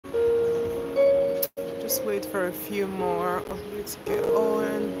just wait for a few more of you to get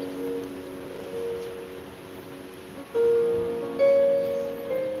on.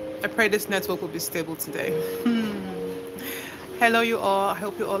 I pray this network will be stable today. Hello, you all. I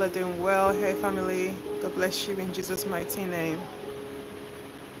hope you all are doing well. Hey, family. God bless you in Jesus' mighty name.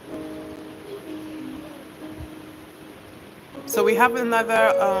 So we have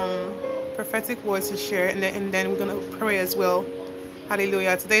another prophetic word to share, and then we're gonna pray as well.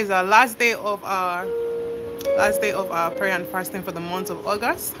 Hallelujah. Today is our last day of our prayer and fasting for the month of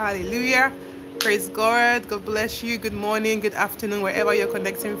August. Hallelujah. Praise God. God bless you. Good morning, good afternoon, wherever you're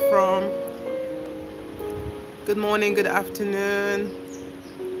connecting from. Good morning, good afternoon.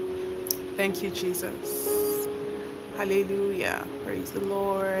 Thank you, Jesus. Hallelujah. Praise the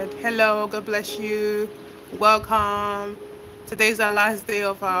Lord. Hello, God bless you. Welcome. Today's our last day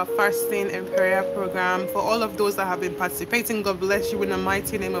of our fasting and prayer program. For all of those that have been participating, God bless you in the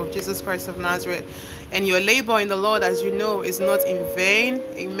mighty name of Jesus Christ of Nazareth. And your labor in the Lord, as you know, is not in vain.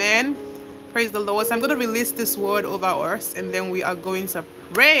 Amen. Praise the Lord. So I'm going to release this word over us, and then we are going to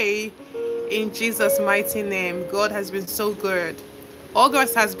pray in Jesus' mighty name. God has been so good.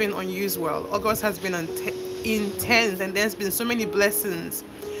 August has been unusual. August has been intense, and there's been so many blessings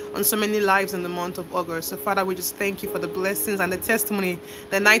on so many lives in the month of August. So, Father, we just thank you for the blessings and the testimony,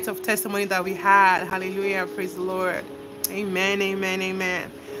 the night of testimony that we had. Hallelujah. Praise the Lord. Amen, amen,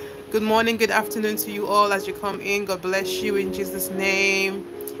 amen. Good morning, good afternoon to you all as you come in. God bless you in Jesus' name.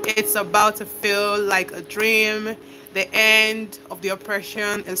 It's about to feel like a dream. The end of the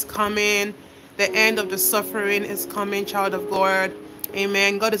oppression is coming. The end of the suffering is coming, child of God.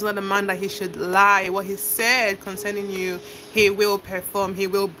 Amen. God is not a man that he should lie. What he said concerning you, he will perform, he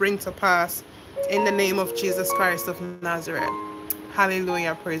will bring to pass in the name of Jesus Christ of Nazareth.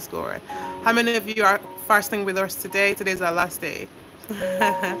 Hallelujah. Praise God. How many of you are fasting with us today? Today's our last day.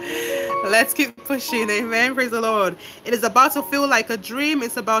 Let's keep pushing. Amen. Praise the Lord. It is about to feel like a dream.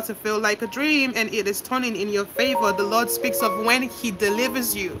 It's about to feel like a dream, and it is turning in your favor. The Lord speaks of when he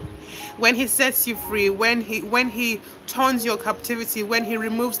delivers you, when he sets you free, when he turns your captivity, when he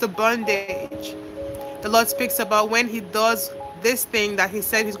removes the bondage. The Lord speaks about when he does this thing that he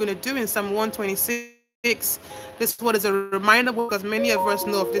said he's going to do in Psalm 126. This word is a reminder because many of us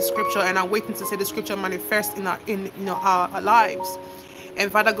know of this scripture and are waiting to see the scripture manifest in our lives. And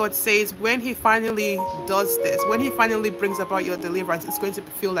Father God says, when He finally does this, when He finally brings about your deliverance, it's going to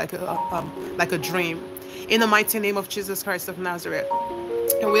feel like a dream. In the mighty name of Jesus Christ of Nazareth.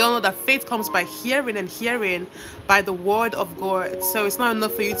 And we all know that faith comes by hearing, and hearing by the word of God. So it's not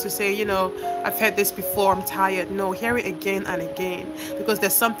enough for you to say, I've heard this before, I'm tired. No, hear it again and again, because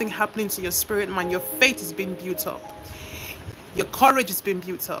there's something happening to your spirit, man. Your faith is being built up. Your courage is being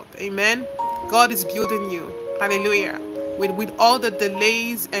built up. Amen. God is building you. Hallelujah. With all the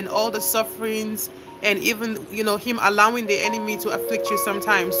delays and all the sufferings, and even, him allowing the enemy to afflict you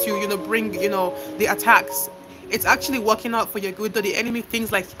sometimes, to, bring, the attacks. It's actually working out for your good, though the enemy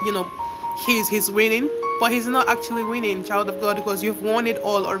thinks like, he's winning, but he's not actually winning, child of God, because you've won it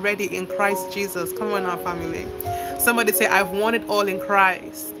all already in Christ Jesus. Come on now, family. Somebody say, I've won it all in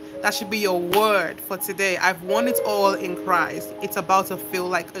Christ. That should be your word for today. I've won it all in Christ. It's about to feel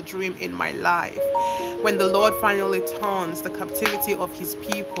like a dream in my life. When the Lord finally turns the captivity of his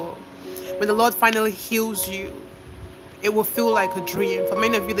people, when the Lord finally heals you, it will feel like a dream. For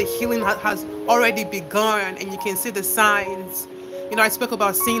many of you, the healing has already begun, and you can see the signs. I spoke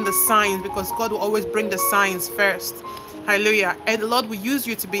about seeing the signs because God will always bring the signs first. Hallelujah. And the Lord will use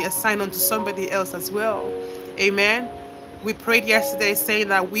you to be a sign unto somebody else as well. Amen. We prayed yesterday saying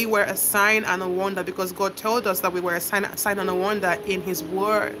that we were a sign and a wonder because God told us that we were a sign and a wonder in his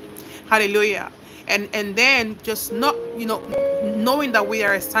word. Hallelujah. And then just not, knowing that we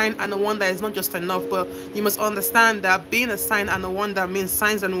are a sign and a wonder is not just enough, but you must understand that being a sign and a wonder means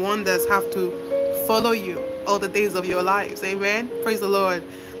signs and wonders have to follow you all the days of your lives. Amen. Praise the Lord.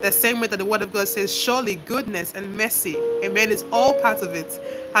 The same way that the word of God says, surely goodness and mercy, amen, is all part of it.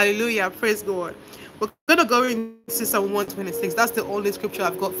 Hallelujah. Praise God. We're going to go into Psalm 126. That's the only scripture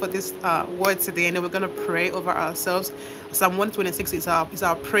I've got for this word today. And then we're going to pray over ourselves. Psalm 126 is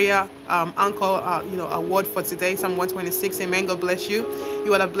our prayer anchor, our word for today. Psalm 126. Amen. God bless you.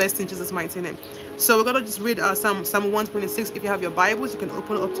 You all are blessed in Jesus' mighty name. So we're going to just read Psalm 126. If you have your Bibles, you can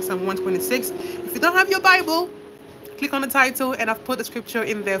open up to Psalm 126. If you don't have your Bible, click on the title, and I've put the scripture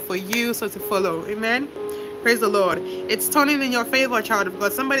in there for you so to follow. Amen. Praise the Lord. It's turning in your favor, child of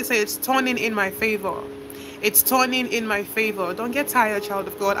God. Somebody say, it's turning in my favor. It's turning in my favor. Don't get tired, child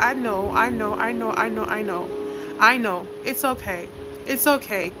of God. I know. It's okay. It's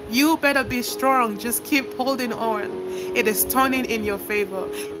okay. You better be strong. Just keep holding on. It is turning in your favor.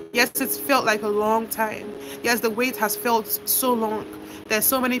 Yes, it's felt like a long time. Yes, the wait has felt so long. There's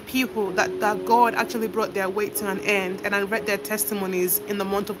so many people that God actually brought their wait to an end. And I read their testimonies in the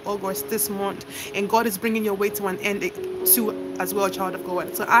month of August this month. And God is bringing your wait to an end too as well, child of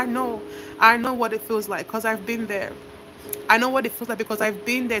God. So I know what it feels like because I've been there. I know what it feels like because I've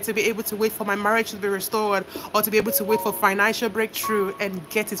been there to be able to wait for my marriage to be restored or to be able to wait for financial breakthrough and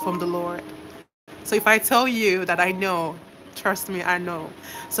get it from the Lord. So if I tell you that I know, trust me, I know.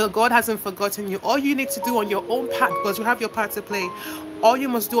 So God hasn't forgotten you. All you need to do on your own part, because you have your part to play, all you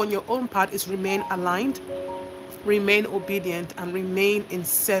must do on your own part is remain aligned, remain obedient, and remain in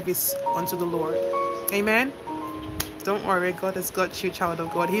service unto the Lord. Amen. Don't worry, God has got you, child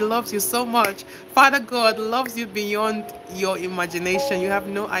of God. He loves you so much. Father God loves you beyond your imagination. You have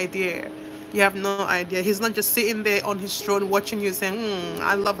no idea. You have no idea. He's not just sitting there on his throne watching you saying,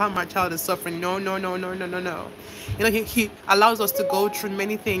 I love how my child is suffering. No, no, no, no, no, no, no. You know, he allows us to go through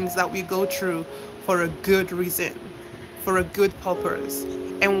many things that we go through for a good reason, for a good purpose.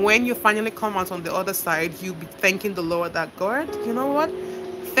 And when you finally come out on the other side, you'll be thanking the Lord that, God, you know what?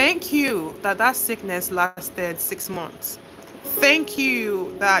 Thank you that that sickness lasted 6 months. Thank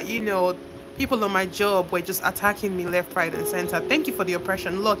you that, people on my job were just attacking me left, right, and center. Thank you for the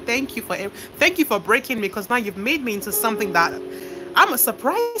oppression. Lord, thank you for breaking me, because now you've made me into something that I'm a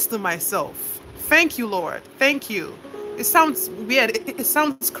surprise to myself. Thank you, Lord. Thank you. It sounds weird. It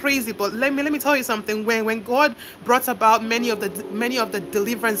sounds crazy, but let me tell you something. When God brought about many of the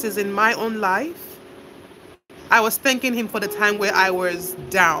deliverances in my own life, I was thanking him for the time where I was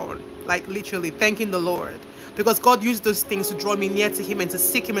down, like literally thanking the Lord. Because God used those things to draw me near to him and to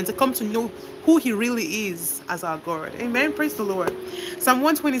seek him and to come to know who he really is as our God. Amen. Praise the Lord. Psalm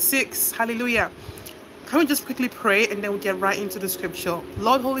 126. Hallelujah. Can we just quickly pray and then we get right into the scripture?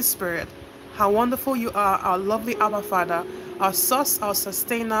 Lord, Holy Spirit, how wonderful you are, our lovely Abba Father, our source, our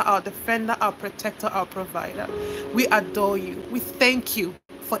sustainer, our defender, our protector, our provider. We adore you. We thank you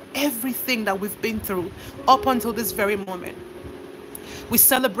for everything that we've been through up until this very moment. We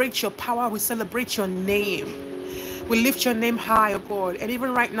celebrate your power. We celebrate your name. We lift your name high, oh God. And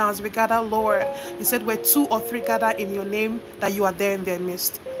even right now, as we gather, Lord, you said where 2 or 3 gather in your name, that you are there in their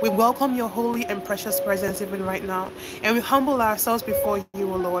midst. We welcome your holy and precious presence even right now. And we humble ourselves before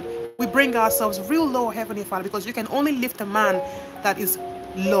you, oh Lord. We bring ourselves real low, Heavenly Father, because you can only lift a man that is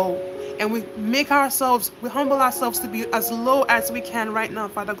low. And we humble ourselves to be as low as we can right now,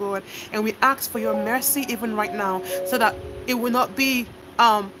 Father God. And we ask for your mercy even right now, so that it will not be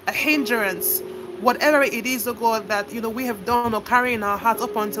a hindrance, whatever it is, oh God, that we have done or carry in our hearts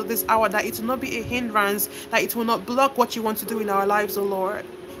up until this hour, that it will not be a hindrance, that it will not block what you want to do in our lives, oh Lord.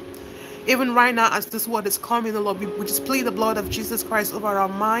 Even right now, as this word is coming, oh Lord, we just plead the blood of Jesus Christ over our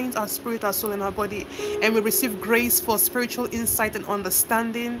minds, our spirit, our soul, and our body. And we receive grace for spiritual insight and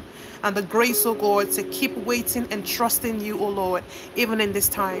understanding, and the grace, oh God, to keep waiting and trusting you, oh Lord, even in these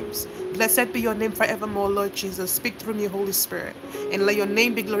times. Blessed be your name forevermore, Lord Jesus. Speak through me, Holy Spirit, and let your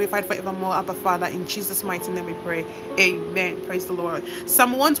name be glorified forevermore, Abba Father. In Jesus' mighty name we pray. Amen. Praise the Lord.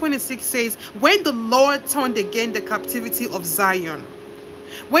 Psalm 126 says, when the Lord turned again the captivity of Zion.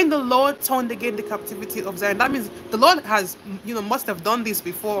 When the Lord turned again the captivity of Zion, that means the Lord has, must have done this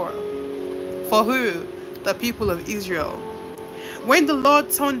before. For who? The people of Israel. When the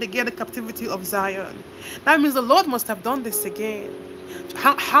Lord turned again the captivity of Zion, that means the Lord must have done this again.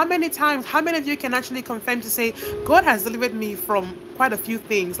 How many times, how many of you can actually confirm to say, God has delivered me from quite a few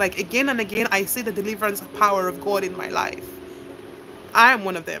things? Like again and again, I see the deliverance power of God in my life. I am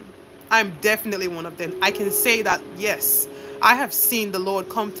one of them. I'm definitely one of them. I can say that, yes, I have seen the Lord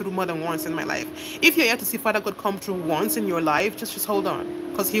come through more than once in my life. If you're here to see Father God come through once in your life, just hold on,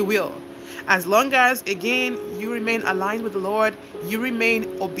 because he will. As long as, again, you remain aligned with the Lord, you remain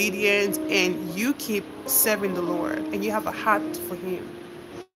obedient, and you keep serving the Lord, and you have a heart for him.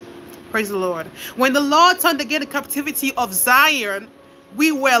 Praise the Lord. When the Lord turned again the captivity of Zion,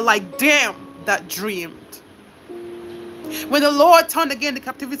 we were like them that dreamed. When the Lord turned again the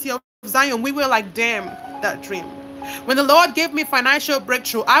captivity of Zion, we were like them that dreamed. When the Lord gave me financial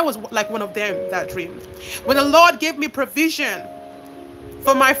breakthrough, I was like one of them that dreamed. When the Lord gave me provision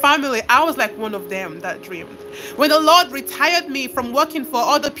for my family, I was like one of them that dreamed. When the Lord retired me from working for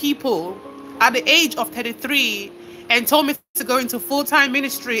other people at the age of 33 and told me to go into full-time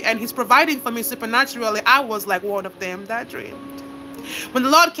ministry, and he's providing for me supernaturally, I was like one of them that dreamed. When the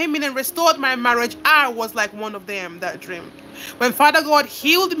Lord came in and restored my marriage, I was like one of them that dreamed. When Father God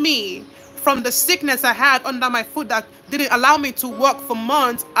healed me from the sickness I had under my foot that didn't allow me to work for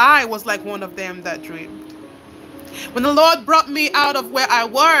months, I was like one of them that dreamed. When the Lord brought me out of where I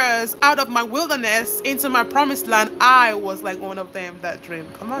was, out of my wilderness, into my promised land, I was like one of them that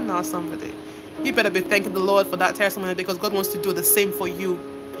dreamed. Come on now, somebody. You better be thanking the Lord for that testimony, because God wants to do the same for you.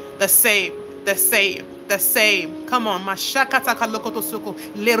 The same, the same, the same. Come on.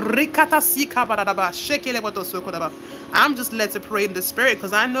 I'm just led to pray in the spirit,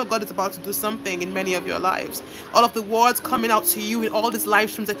 because I know God is about to do something in many of your lives. All of the words coming out to you in all these live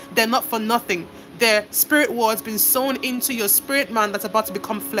streams, they're not for nothing. They're spirit words being sown into your spirit man that's about to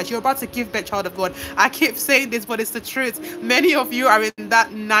become flesh. You're about to give birth, child of God. I keep saying this, but it's the truth. Many of you are in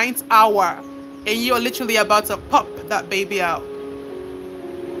that 9th hour, and you're literally about to pop that baby out.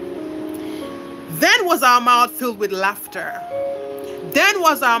 Then was our mouth filled with laughter. Then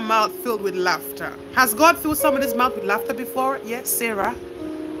was our mouth filled with laughter. Has God filled somebody's mouth with laughter before? Yes, Sarah.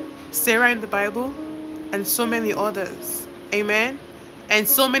 Sarah in the Bible, and so many others. Amen. And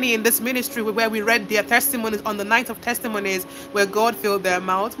so many in this ministry where we read their testimonies on the night of testimonies, where God filled their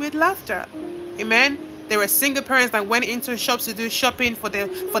mouths with laughter. Amen. There were single parents that went into shops to do shopping for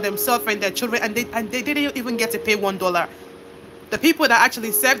themselves and their children, and they didn't even get to pay $1. The people that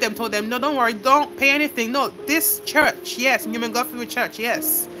actually served them told them, no, don't worry, don't pay anything. No, this church, yes, Newman Gopherwood Church,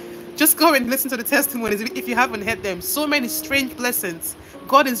 yes. Just go and listen to the testimonies if you haven't heard them. So many strange blessings.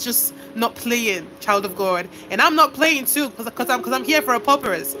 God is just not playing, child of God. And I'm not playing too, because I'm here for a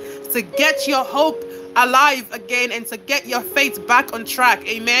purpose. To get your hope alive again and to get your faith back on track.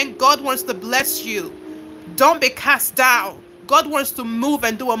 Amen. God wants to bless you. Don't be cast down. God wants to move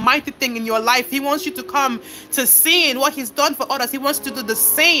and do a mighty thing in your life. He wants you to come to seeing what he's done for others. He wants to do the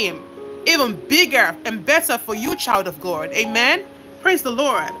same, even bigger and better for you, child of God. Amen. Praise the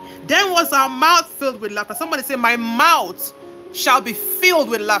Lord. Then was our mouth filled with laughter. Somebody say, my mouth shall be filled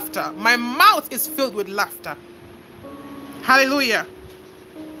with laughter. My mouth is filled with laughter. Hallelujah.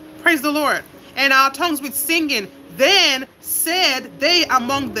 Praise the Lord. And our tongues with singing. Then said they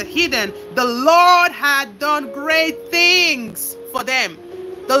among the heathen, the Lord had done great things for them.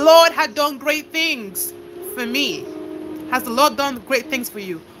 The Lord had done great things for me. Has the Lord done great things for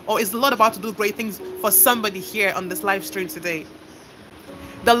you? Or is the Lord about to do great things for somebody here on this live stream today?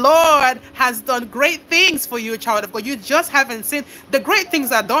 The Lord has done great things for you, child of God. You just haven't seen. The great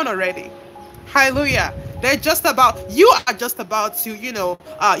things are done already. Hallelujah. You are just about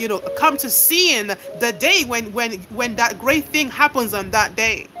to, come to seeing the day when that great thing happens on that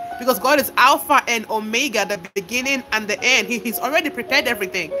day. Because God is Alpha and Omega, the beginning and the end. He's already prepared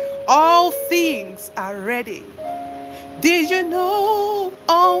everything. All things are ready. Did you know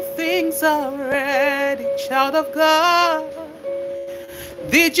all things are ready, child of God?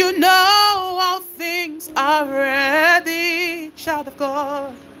 Did you know all things are ready, child of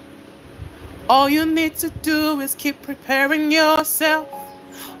God? All you need to do is keep preparing yourself.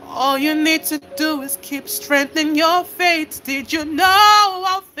 All you need to do is keep strengthening your faith. Did you know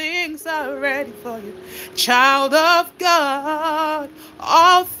all things are ready for you? Child of God,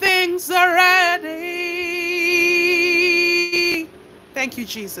 all things are ready. Thank you,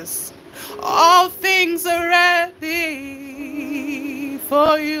 Jesus. All things are ready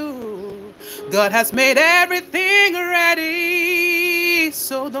for you. God has made everything ready,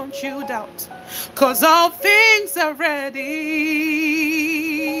 so don't you doubt, 'cause all things are ready.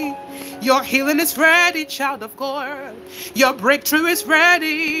 Your healing is ready, child of God. Your breakthrough is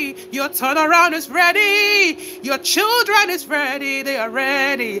ready. Your turnaround is ready. Your children is ready. They are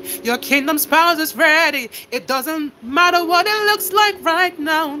ready. Your kingdom spouse is ready. It doesn't matter what it looks like right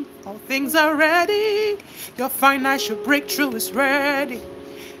now. All things are ready. Your financial breakthrough is ready.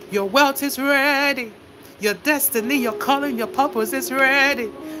 Your wealth is ready. Your destiny, your calling, your purpose is ready.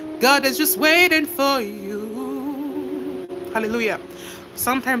 God is just waiting for you. Hallelujah.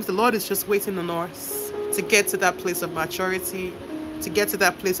 Sometimes the Lord is just waiting on us to get to that place of maturity, to get to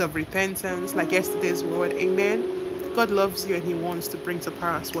that place of repentance, like yesterday's word. Amen. God loves you and he wants to bring to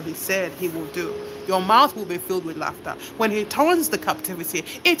pass what he said he will do. Your mouth will be filled with laughter. When he turns the captivity,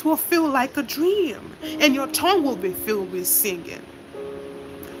 it will feel like a dream, and your tongue will be filled with singing.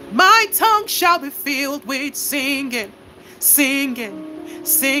 My tongue shall be filled with singing, singing.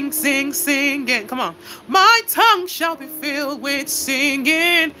 Sing, sing, singing. Come on. My tongue shall be filled with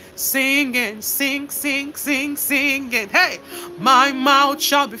singing, singing, sing, sing, sing, singing. Hey, my mouth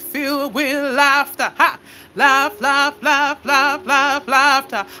shall be filled with laughter. Ha! Laugh, laugh, laugh, laugh, laugh,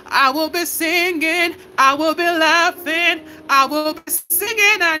 laughter. I will be singing, I will be laughing, I will be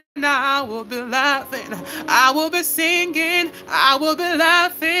singing, and I will be laughing. I will be singing, I will be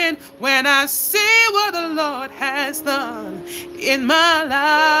laughing when I see what the Lord has done in my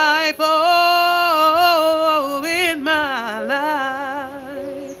life. Oh, in my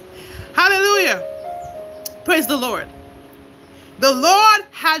life. Hallelujah. Praise Praise the Lord. The Lord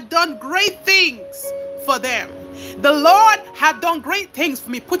had done great things for them. The Lord had done great things for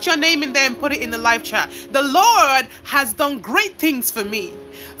me. Put your name in there and put it in the live chat. The Lord has done great things for me.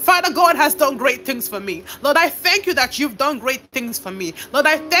 Father God has done great things for me. Lord, I thank you that you've done great things for me. Lord,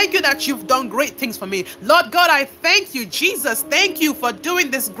 I thank you that you've done great things for me. Lord God, I thank you. Jesus, thank you for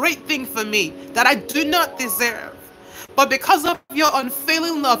doing this great thing for me that I do not deserve. But because of your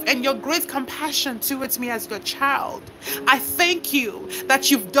unfailing love and your great compassion towards me as your child, I thank you that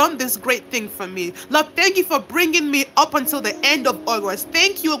you've done this great thing for me. Lord, thank you for bringing me up until the end of August.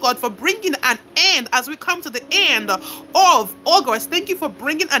 Thank you, God, for bringing an end as we come to the end of August. Thank you for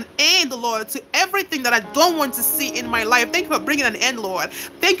bringing an end, Lord, to everything that I don't want to see in my life. Thank you for bringing an end, Lord.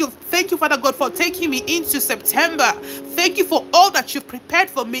 Thank you, Father God, for taking me into September. Thank you for all that you've prepared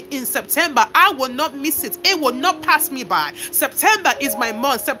for me in September. I will not miss it. It will not pass me by. September is my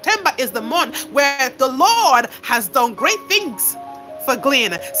month. September is the month where the Lord has done great things for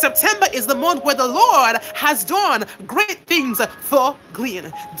Glynn. September is the month where the Lord has done great things for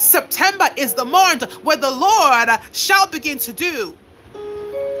Glynn. September is the month where the Lord shall begin to do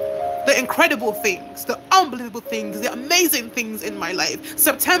the incredible things, the unbelievable things, the amazing things in my life.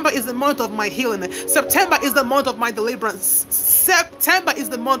 September is the month of my healing. September is the month of my deliverance. September is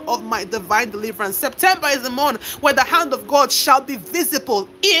the month of my divine deliverance. September is the month where the hand of God shall be visible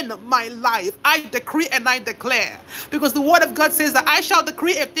in my life. I decree and I declare, because the word of God says that I shall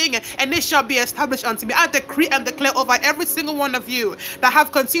decree a thing and it shall be established unto me. I decree and declare over every single one of you that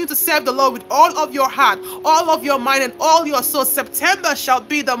have continued to serve the Lord with all of your heart, all of your mind, and all your soul. September shall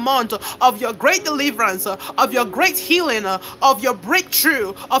be the month of your great deliverance, of your great healing, of your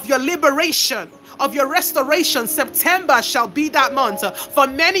breakthrough, of your liberation, of your restoration. September shall be that month. For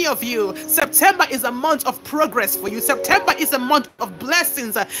many of you, September is a month of progress for you. September is a month of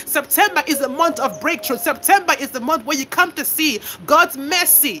blessings. September is a month of breakthrough. September is the month where you come to see God's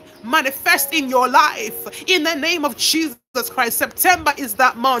mercy manifest in your life. In the name of Jesus Christ, September is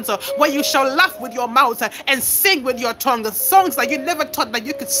that month where you shall laugh with your mouth and sing with your tongue, the songs that you never thought that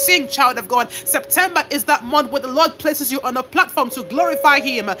you could sing, child of God. September is that month where the Lord places you on a platform to glorify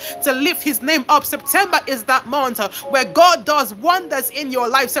Him, to lift His name up. September is that month where God does wonders in your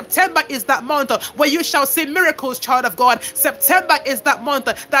life. September is that month where you shall see miracles, child of God. September is that month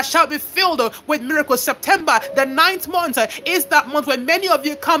that shall be filled with miracles. September, the 9th month, is that month where many of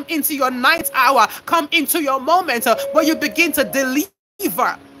you come into your 9th hour, come into your moment where you begin to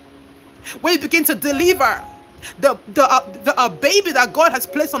deliver, when you begin to deliver the baby that God has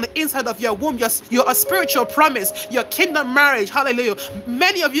placed on the inside of your womb, your spiritual promise, your kingdom marriage. Hallelujah.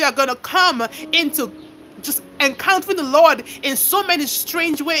 Many of you are going to come into just encountering the Lord in so many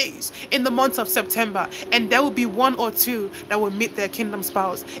strange ways in the month of September, and there will be one or two that will meet their kingdom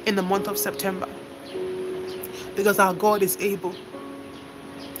spouse in the month of September, because our God is able.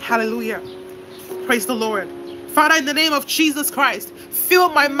 Hallelujah. Praise the Lord. Father, in the name of Jesus Christ, fill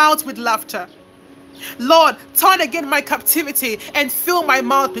my mouth with laughter. Lord, turn again my captivity and fill my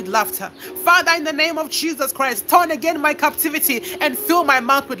mouth with laughter. Father, in the name of Jesus Christ, turn again my captivity and fill my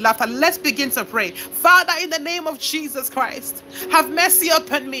mouth with laughter. Let's begin to pray. Father, in the name of Jesus Christ, have mercy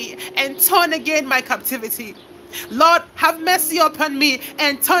upon me and turn again my captivity. Lord, have mercy upon me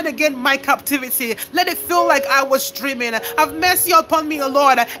and turn again my captivity. Let it feel like I was dreaming. Have mercy upon me, O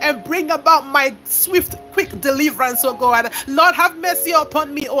Lord, and bring about my swift, quick deliverance, O God. Lord, have mercy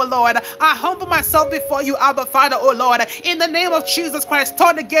upon me, O Lord. I humble myself before you, Abba Father, O Lord. In the name of Jesus Christ,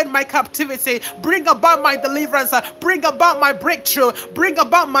 turn again my captivity. Bring about my deliverance. Bring about my breakthrough. Bring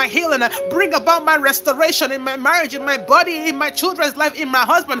about my healing. Bring about my restoration in my marriage, in my body, in my children's life, in my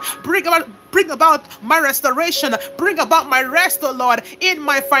husband. Bring about my restoration. Bring about my rest, oh Lord, in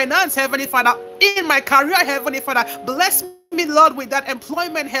my finance, Heavenly Father, in my career, Heavenly Father. Bless me, Lord, with that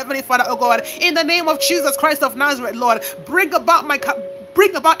employment, Heavenly Father, oh God. In the name of Jesus Christ of Nazareth, Lord, bring about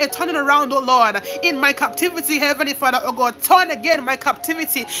a turning around, oh Lord, in my captivity, Heavenly Father, oh God. Turn again my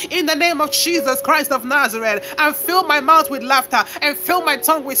captivity in the name of Jesus Christ of Nazareth, and fill my mouth with laughter and fill my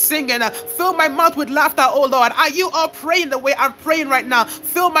tongue with singing. Fill my mouth with laughter, oh Lord. Are you all praying the way I'm praying right now?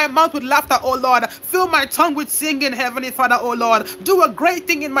 Fill my mouth with laughter, oh Lord. Fill my tongue with singing, Heavenly Father, oh Lord. Do a great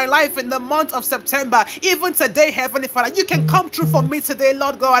thing in my life in the month of September. Even today, Heavenly Father, you can come through for me today,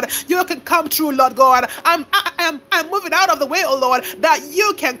 Lord God. You can come through, Lord God. I'm moving out of the way, oh Lord, that that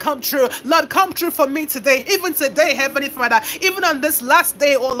you can come true. Lord, come true for me today, even today, Heavenly Father, even on this last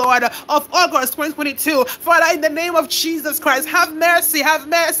day, oh Lord, of August 2022. Father, in the name of Jesus Christ, have mercy, have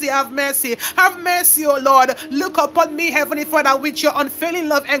mercy, have mercy, have mercy, oh Lord. Look upon me, Heavenly Father, with your unfailing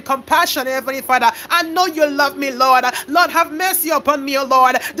love and compassion, Heavenly Father. I know you love me, Lord. Lord, have mercy upon me, oh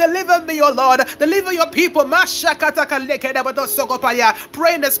Lord. Deliver me, oh Lord. Deliver your people.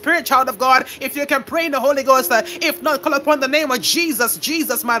 Pray in the Spirit, child of God. If you can pray in the Holy Ghost, if not, call upon the name of Jesus.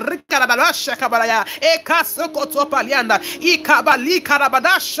 Jesus, wash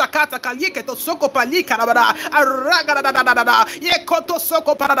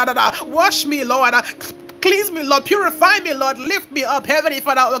me, Lord. Cleanse me, Lord. Purify me, Lord. Lift me up, Heavenly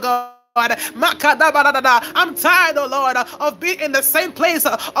Father, oh God. I'm tired, oh Lord, of being in the same place,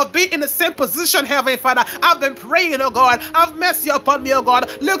 of being in the same position, Heavenly Father. I've been praying, oh God. Have mercy upon me, oh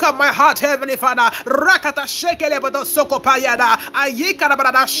God. Look at my heart, Heavenly Father. Rakata shekele bodo soko payada. Ayika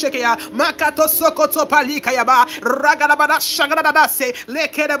rabada shekeya. Makato soko topalika yaba. Ragada bada shagada se.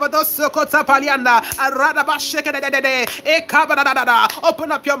 Lekere bodo soko tapalianda. Arada ba shekede de. Ekabada.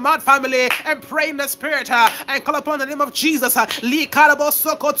 Open up your mouth, family, and pray in the Spirit and call upon the name of Jesus. Likarabo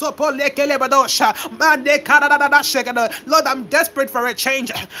soko topo. Lord, I'm desperate for a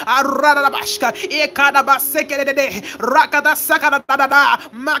change. I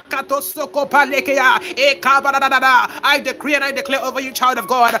decree and I declare over you, child of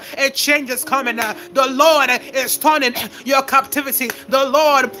God, a change is coming. The Lord is turning your captivity. The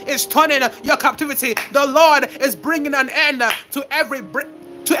Lord is turning your captivity. The Lord is bringing an end to every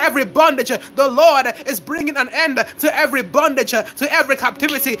bondage. The Lord is bringing an end to every bondage, to every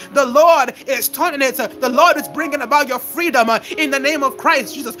captivity. The Lord is turning it. The Lord is bringing about your freedom in the name of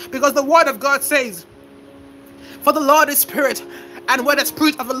Christ Jesus, because the word of God says, for the Lord is spirit, and where the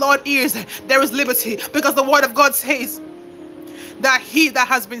spirit of the Lord is, there is liberty. Because the word of God says that he that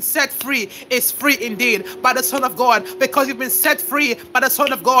has been set free is free indeed by the Son of God. Because you've been set free by the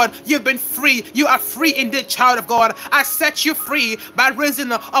Son of God, you've been free. You are free indeed, child of God. I set you free by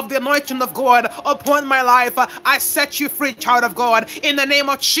reason of the anointing of God upon my life. I set you free, child of God, in the name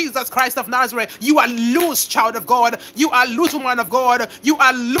of Jesus Christ of Nazareth. You are loose, child of God. You are loose, man of God. You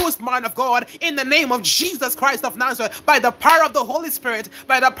are loose, man of God, in the name of Jesus Christ of Nazareth. By the power of the Holy Spirit,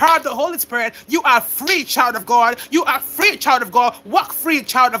 by the power of the Holy Spirit, you are free, child of God. You are free, child of God. Walk free,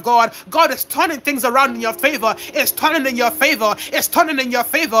 child of God. God is turning things around in your favor. It's turning in your favor. It's turning in your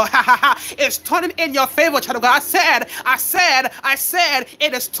favor. It's turning in your favor, child of God. I said,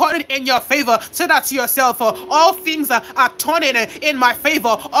 it is turning in your favor. Say that to yourself. All things are turning in my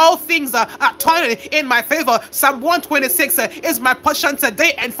favor. All things are turning in my favor. Psalm 126 is my portion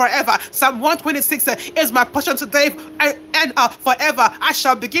today and forever. Psalm 126 is my portion today and forever. I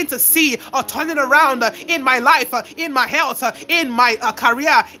shall begin to see a turning around in my life, in my health, in my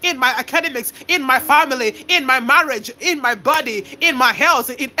career, in my academics, in my family, in my marriage, in my body, in my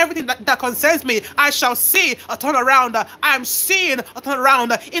health, in everything that concerns me. I shall see a turnaround. I am seeing a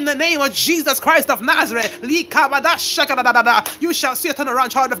turnaround in the name of Jesus Christ of Nazareth. You shall see a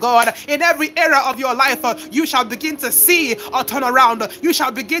turnaround, child of God. In every area of your life, you shall begin to see a turnaround. You shall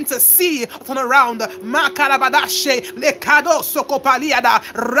begin to see a turnaround.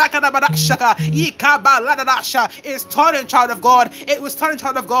 Is turning, child of God. It was turning,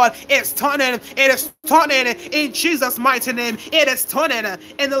 child of God. It's turning. It is turning in Jesus' mighty name. It is turning,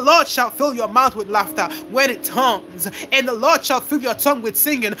 and the Lord shall fill your mouth with laughter when it turns, and the Lord shall fill your tongue with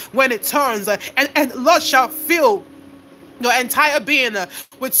singing when it turns, and the Lord shall fill your entire being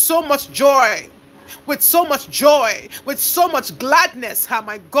with so much joy. With so much joy, with so much gladness, oh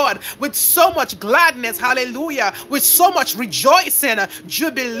my God, with so much gladness, hallelujah, with so much rejoicing,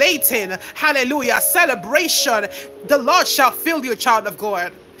 jubilating, hallelujah, celebration. The Lord shall fill you, child of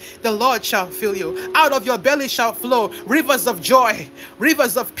God. The Lord shall fill you. Out of your belly shall flow rivers of joy,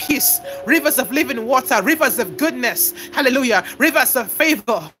 rivers of peace, rivers of living water, rivers of goodness, hallelujah, rivers of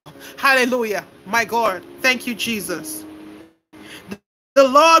favor, hallelujah. My God, thank you, Jesus. The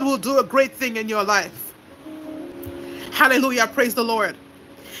Lord will do a great thing in your life. Hallelujah. Praise the Lord.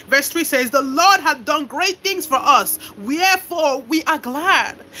 Verse 3 says, the Lord had done great things for us, wherefore we are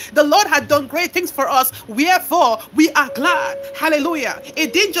glad. The Lord had done great things for us, wherefore we are glad. Hallelujah.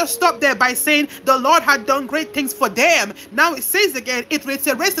 It didn't just stop there by saying the Lord had done great things for them. Now it says again, it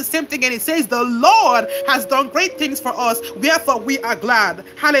reiterates the same thing, and it says the Lord has done great things for us, wherefore we are glad.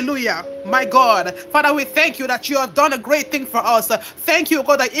 Hallelujah. My God, Father, we thank you that you have done a great thing for us. Thank you,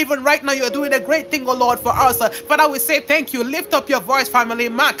 God, that even right now you're doing a great thing, oh Lord, for us. Father, we say thank you. Lift up your voice, family.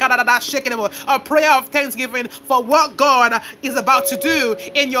 A prayer of thanksgiving for what God is about to do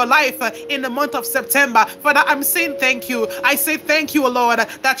in your life in the month of September. Father, I'm saying thank you. I say thank you, O Lord,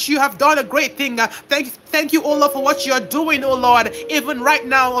 that you have done a great thing. Thank you, O Lord, for what you're doing, O Lord, even right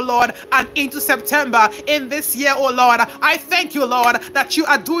now, O Lord, and into September in this year, O Lord. I thank you, Lord, that you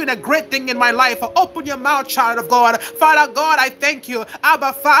are doing a great thing in my life. Open your mouth, child of God. Father God, I thank you.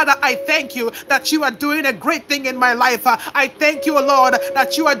 Abba, Father, I thank you that you are doing a great thing in my life. I thank you, O Lord,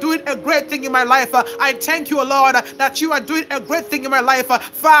 that you are doing a great thing in my life. I thank you, O Lord, that you are doing a great thing in my life.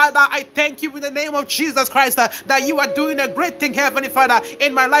 Father, I thank you in the name of Jesus Christ that you are doing a great thing, Heavenly Father,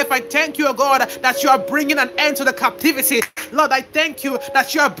 in my life. I thank you, O God, that you are bringing an end to the captivity. Lord, I thank you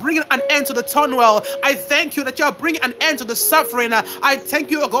that you are bringing an end to the turmoil. I thank you that you are bringing an end to the suffering. I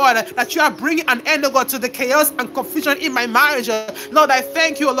thank you, O God, that you are bringing an end, O God, to the chaos and confusion in my marriage. Lord, I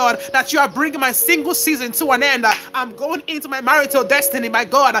thank you, Lord, that you are bringing my single season to an end. I'm going into my marital destiny, my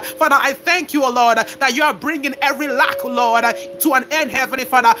God. Father, I thank you, O Lord, that you are bringing every lack, Lord, to an end, Heavenly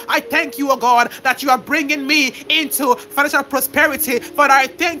Father. I thank you, O God, that you are bringing me into financial prosperity. Father, I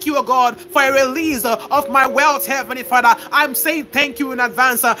thank you, O God, for a release of my wealth, Heavenly Father. I'm saying thank you in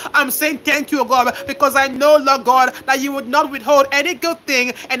advance. I'm saying thank you, O God, because I know, Lord God, that you would not withhold any good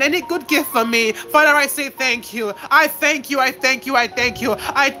thing and any good gift from me. Father, I say thank you. I thank you. I thank you. I thank you.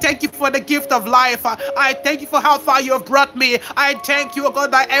 I thank you for the gift of life. I thank you for how far you have brought me. I thank you, O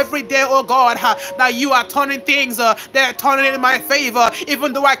God, that every day, O God, that you are turning things. They're turning in my favor.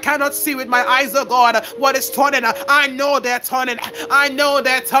 Even though I cannot see with my eyes, O God, what is turning. I know they're turning. I know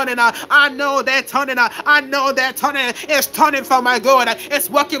they're turning. I know they're turning. I know they're turning. It's turning for my good. It's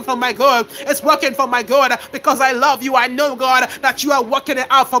working for my good. It's working for my good because I love you. I know, God, that you are working it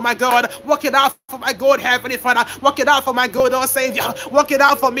out for my good. Work it out for my good, Heavenly Father. Work it out for my good, oh Savior. Work it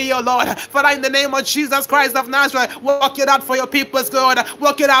out for me, oh Lord. Father, in the name of Jesus Christ of Nazareth, work it out for your people's good.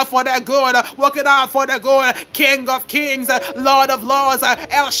 Work it out for their good. Work it out for their good. King of kings, Lord of lords,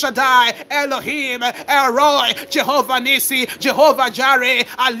 El Shaddai, Elohim, El Roy, Jehovah Nissi, Jehovah Jireh,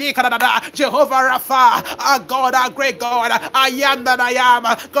 Ali Kadada, Jehovah Rapha, our God, our great God, I am that I am,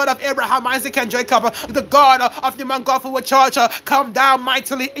 God of Abraham, Isaac, and Jacob, the God of Newman Gopherwood Church. Come down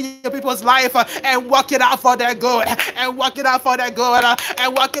mightily in your people's life and work it out for their good, and work it out for their good,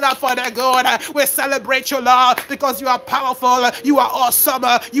 and work it out for their good. We celebrate you, Lord, because you are powerful, you are awesome,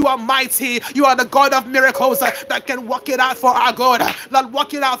 you are mighty, you are the God of miracles that can work it out for our good. Lord,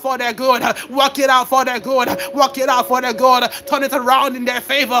 work it out for their good, work it out for their good, work it out for their good. Turn it around in their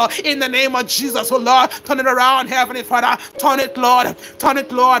favor in the name of Jesus, oh Lord. Turn it around, Heavenly Father. Turn it, Lord. Turn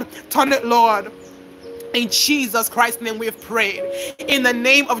it, Lord. Turn it, Lord. In Jesus Christ's name we have prayed. In the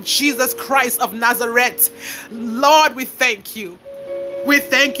name of Jesus Christ of Nazareth, Lord, we thank you. We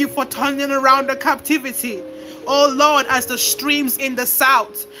thank you for turning around the captivity. Oh Lord, as the streams in the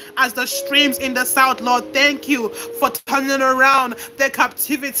south, Lord, thank you for turning around the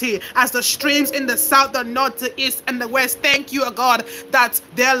captivity. As the streams in the south, the north, the east, and the west, thank you, oh God, that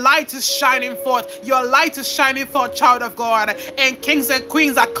their light is shining forth. Your light is shining forth, child of God. And kings and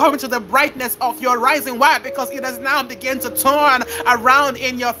queens are coming to the brightness of your rising. Why? Because it has now begun to turn around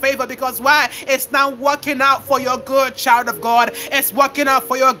in your favor. Because why? It's now working out for your good, child of God. It's working out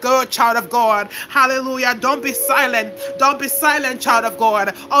for your good, child of God. Hallelujah. Don't be silent. Don't be silent, child of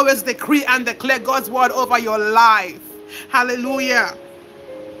God. Always decree and declare God's word over your life. Hallelujah.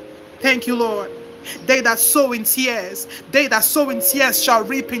 Thank you, Lord. They that sow in tears, shall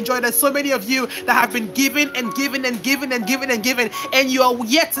reap in joy. There's so many of you that have been giving and giving and giving and giving and giving, and you are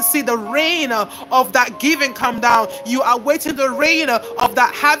yet to see the rain of that giving come down. You are waiting the rain of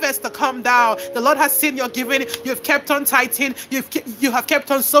that harvest to come down. The Lord has seen your giving. You've kept on tithing. You have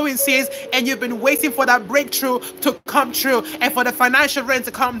kept on sowing seeds, and you've been waiting for that breakthrough to come true and for the financial rain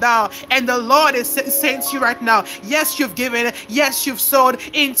to come down. And the Lord is saying to you right now, yes, you've given. Yes, you've sowed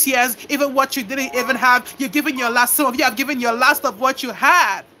in tears. Even what you didn't even have, you've given your last. Some of you have given your last of what you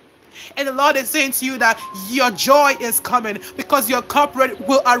had. And the Lord is saying to you that your joy is coming because your cup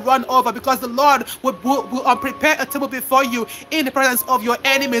will run over, because the Lord will prepare a table before you in the presence of your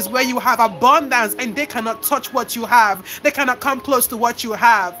enemies, where you have abundance and they cannot touch what you have. They cannot come close to what you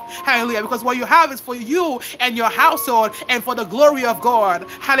have. Hallelujah. Because what you have is for you and your household and for the glory of God.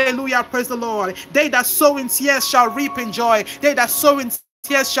 Hallelujah. Praise the Lord. They that sow in tears shall reap in joy. They that sow in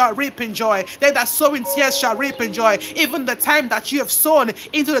tears shall reap in joy. They that sow in tears shall reap in joy. Even the time that you have sown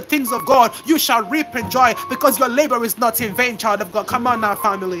into the things of God, you shall reap in joy, because your labor is not in vain, child of God. Come on now,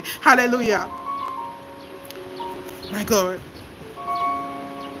 family. Hallelujah. My God.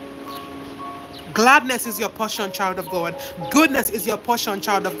 Gladness is your portion, child of God. Goodness is your portion,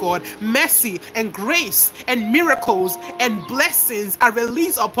 child of God. Mercy and grace and miracles and blessings are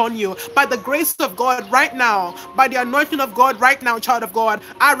released upon you by the grace of God right now, by the anointing of God right now, child of God.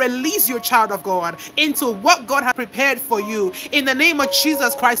 I release you, child of God, into what God has prepared for you. In the name of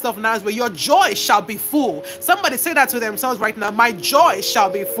Jesus Christ of Nazareth, your joy shall be full. Somebody say that to themselves right now. My joy shall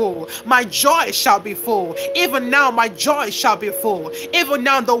be full. My joy shall be full. Even now, my joy shall be full. Even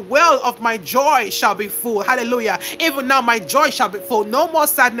now, the well of my joy shall be full. Hallelujah. Even now, my joy shall be full. No more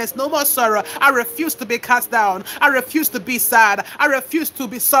sadness, no more sorrow. I refuse to be cast down. I refuse to be sad. I refuse to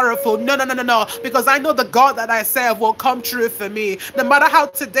be sorrowful. No, no, no, no, no. Because I know the God that I serve will come true for me. No matter how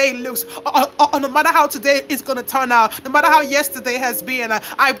today looks, no matter how today is going to turn out, no matter how yesterday has been,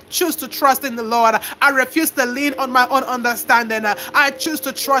 I choose to trust in the Lord. I refuse to lean on my own understanding. I choose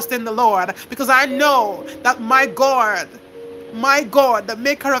to trust in the Lord because I know that my God, the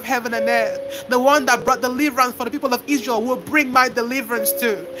maker of heaven and earth, the one that brought deliverance for the people of Israel, will bring my deliverance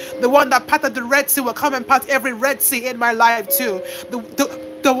too. The one that parted the Red Sea will come and part every Red Sea in my life too.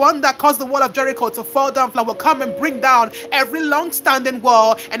 The one that caused the wall of Jericho to fall down will come and bring down every long-standing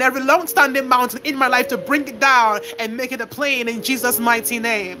wall and every long-standing mountain in my life to bring it down and make it a plain in Jesus' mighty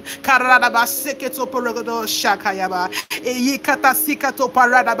name. Father,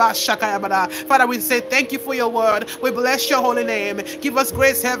 we say thank you for your word. We bless your holy name. Give us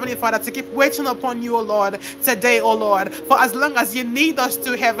grace, Heavenly Father, to keep waiting upon you, O Lord, today, O Lord. For as long as you need us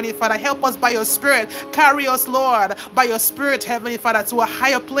to, Heavenly Father, help us by your Spirit. Carry us, Lord, by your Spirit, Heavenly Father, to a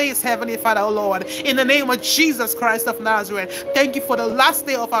higher place, Heavenly Father, O Lord. In the name of Jesus Christ of Nazareth, thank you for the last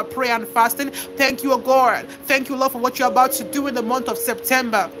day of our prayer and fasting. Thank you, O God. Thank you, Lord, for what you're about to do in the month of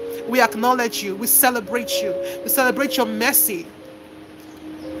September. We acknowledge you. We celebrate you. We celebrate your mercy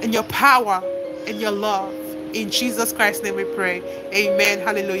and your power and your love. In Jesus Christ's name we pray. Amen.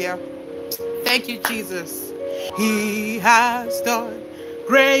 Hallelujah. Thank you, Jesus. He has done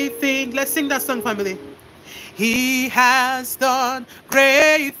great things. Let's sing that song, family. He has done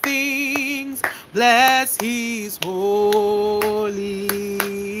great things. Bless his holy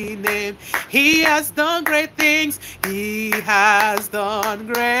name. He has done great things. He has done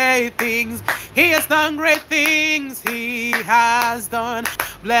great things. He has done great things. He has done.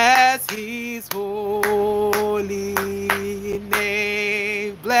 Bless his holy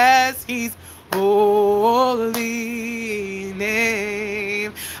name. Bless his holy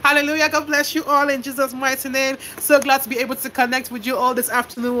name. Hallelujah. God bless you all in Jesus' mighty name. So glad to be able to connect with you all this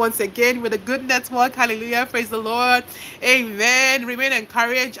afternoon once again with a good network. Hallelujah. Praise the Lord. Amen. Remain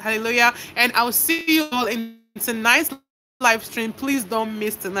encouraged. Hallelujah. And I'll see you all in tonight's live stream. Please don't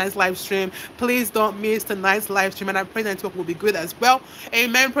miss tonight's live stream. Please don't miss tonight's live stream. And I pray the network will be good as well.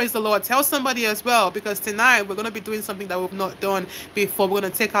 Amen. Praise the Lord. Tell somebody as well, because tonight we're going to be doing something that we've not done before. We're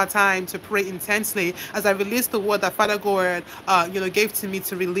going to take our time to pray intensely as I release the word that Father God gave to me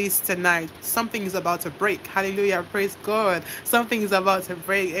to release tonight. Something is about to break. Hallelujah. Praise God. Something is about to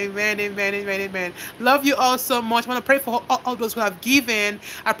break. Amen. Amen. Amen. Amen. Love you all so much. I want to pray for all those who have given.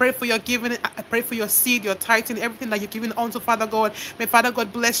 I pray for your giving. I pray for your seed, your tithing, everything that you're giving on to Father God. May Father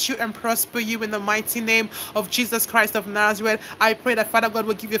God bless you and prosper you in the mighty name of Jesus Christ of Nazareth. I pray that Father God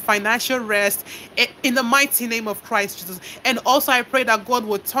will give you financial rest in the mighty name of Christ Jesus. And also I pray that God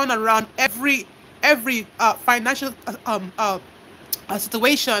will turn around every financial a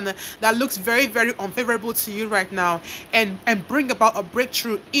situation that looks very, very unfavorable to you right now, and bring about a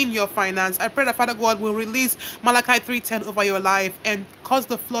breakthrough in your finance. I pray that Father God will release Malachi 3:10 over your life and cause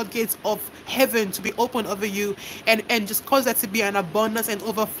the floodgates of heaven to be open over you, and just cause there to be an abundance and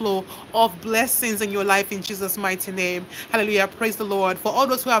overflow of blessings in your life in Jesus' mighty name. Hallelujah. Praise the Lord. For all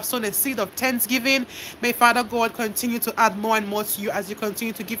those who have sown a seed of thanksgiving, may Father God continue to add more and more to you as you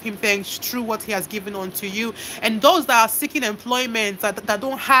continue to give him thanks through what he has given unto you. And those that are seeking employment that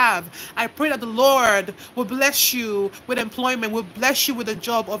don't have, I pray that the Lord will bless you with employment, will bless you with the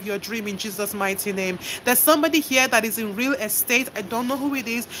job of your dream in Jesus' mighty name. There's somebody here that is in real estate. I don't know who it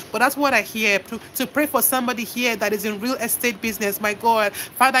is, but that's what I hear. To pray for somebody here that is in real estate business. My God,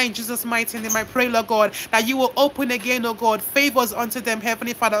 Father, in Jesus' mighty name, I pray, Lord God, that you will open again, oh God, favors unto them,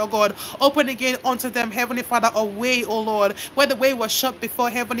 Heavenly Father, oh God. Open again unto them, Heavenly Father, a way, oh Lord, where the way was shut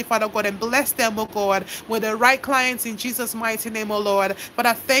before, Heavenly Father, God, and bless them, oh God, with the right clients in Jesus' mighty name, oh Lord.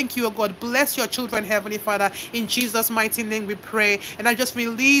 Father, thank you, oh God. Bless your children, Heavenly Father. In Jesus' mighty name we pray. And I just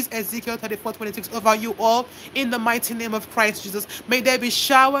release Ezekiel 34:26 over you all in the mighty name of Christ Jesus. May there there be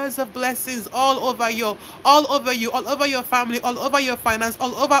showers of blessings all over you, all over you, all over your family, all over your finance,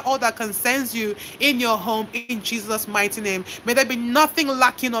 all over all that concerns you in your home, in Jesus' mighty name. May there be nothing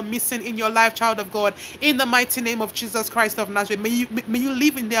lacking or missing in your life, child of God, in the mighty name of Jesus Christ of Nazareth. May you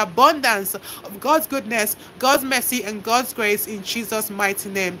live in the abundance of God's goodness, God's mercy, and God's grace in Jesus' mighty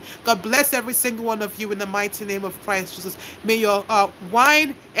name. God bless every single one of you in the mighty name of Christ Jesus. May your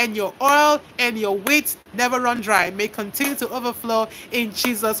wine and your oil and your wheat never run dry. May continue to overflow in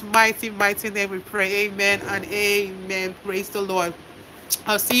Jesus' mighty, mighty name we pray. Amen and amen. Praise the Lord.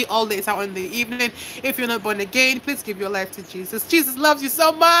 I'll see you all later on in the evening. If you're not born again, please give your life to Jesus. Jesus loves you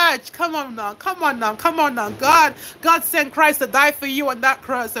so much. Come on now. Come on now. Come on now. God sent Christ to die for you on that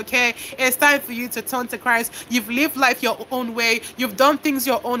cross, okay? It's time for you to turn to Christ. You've lived life your own way. You've done things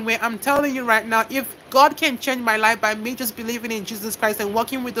your own way. I'm telling you right now, if God can change my life by me just believing in Jesus Christ and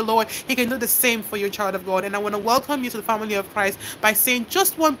walking with the Lord, He can do the same for you, child of God. And I want to welcome you to the family of Christ by saying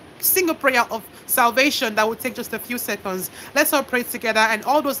just one single prayer of salvation that will take just a few seconds. Let's all pray together. And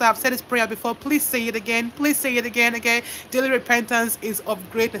all those that have said this prayer before, please say it again. Please say it again. Okay? Daily repentance is of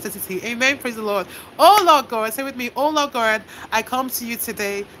great necessity. Amen. Praise the Lord. Oh Lord God, say with me, oh Lord God, I come to you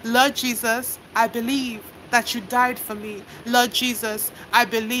today. Lord Jesus, I believe that you died for me. Lord Jesus, I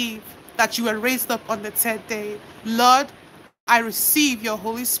believe that you were raised up on the third day. Lord, I receive your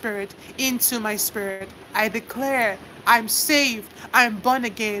Holy Spirit into my spirit. I declare I'm saved, I'm born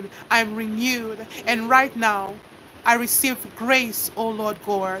again, I'm renewed. And right now, I receive grace, O Lord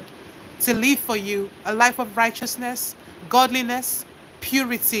God, to live for you a life of righteousness, godliness,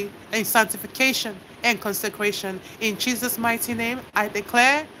 purity, and sanctification and consecration. In Jesus' mighty name, I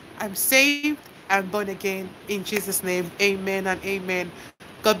declare I'm saved and born again. In Jesus' name, amen and amen.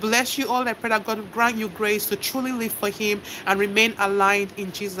 God bless you all. I pray that God will grant you grace to truly live for Him and remain aligned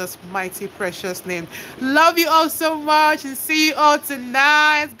in Jesus' mighty, precious name. Love you all so much and see you all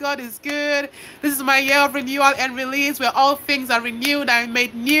tonight. God is good. This is my year of renewal and release where all things are renewed, I'm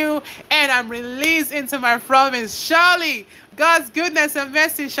made new, and I'm released into my promise. Surely, God's goodness and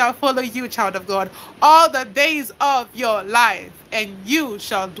mercy shall follow you, child of God, all the days of your life, and you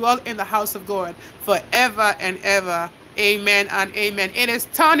shall dwell in the house of God forever and ever. Amen and amen. It is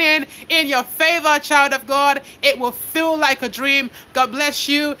turning in your favor, child of God. It will feel like a dream. God bless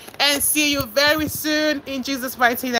you and see you very soon in Jesus' mighty name.